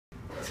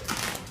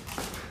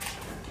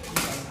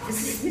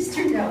This is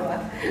Mr. Noah,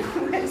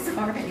 who has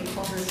already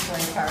pulled his toy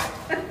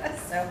apart.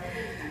 So,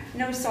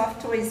 no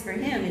soft toys for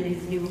him in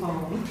his new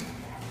home.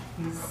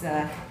 He's,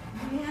 yeah,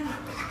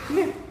 come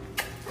here.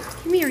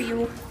 Come here,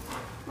 you.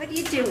 What are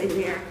you doing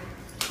there?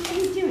 What are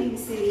you doing,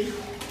 City?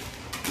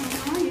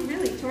 Oh, you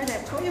really tore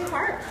that toy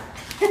apart.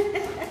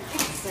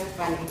 It's so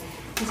funny.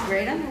 He's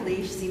great on the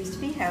leash, seems to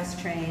be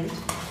house trained.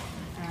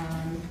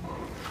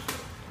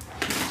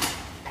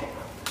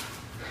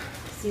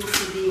 Seems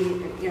to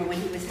be, when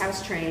he was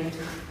house trained,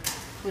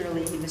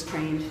 clearly he was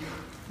trained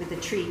with a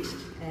treat.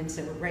 And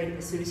so right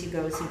as soon as he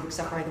goes, he looks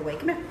up right away.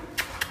 Come here.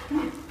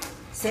 Come here.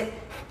 Sit.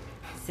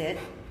 Sit.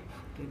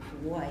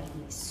 Good boy.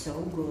 He's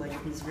so good.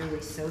 He's really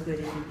so good.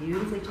 He's been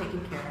beautifully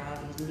taken care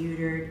of. He's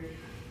neutered.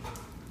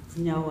 It's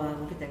Noah.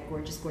 Look at that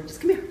gorgeous, gorgeous.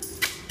 Come here.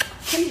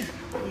 Come here.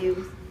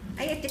 You.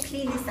 I have to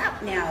clean this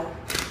up now.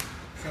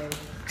 So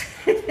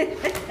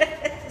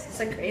this is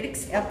a great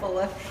example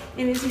of,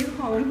 in his new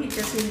home, he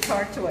just needs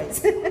car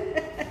toys.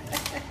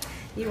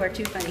 You are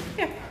too funny.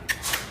 Here.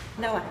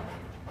 Noah.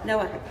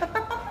 Noah. Look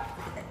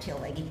at that tail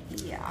leggy.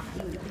 Yeah.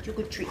 You get your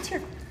good treats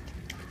here.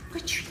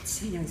 Good treats.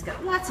 He's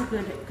got lots of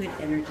good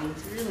energy.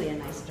 He's really a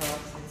nice dog.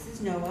 So this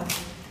is Noah. He's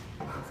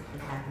at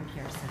the Latin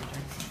Care Center.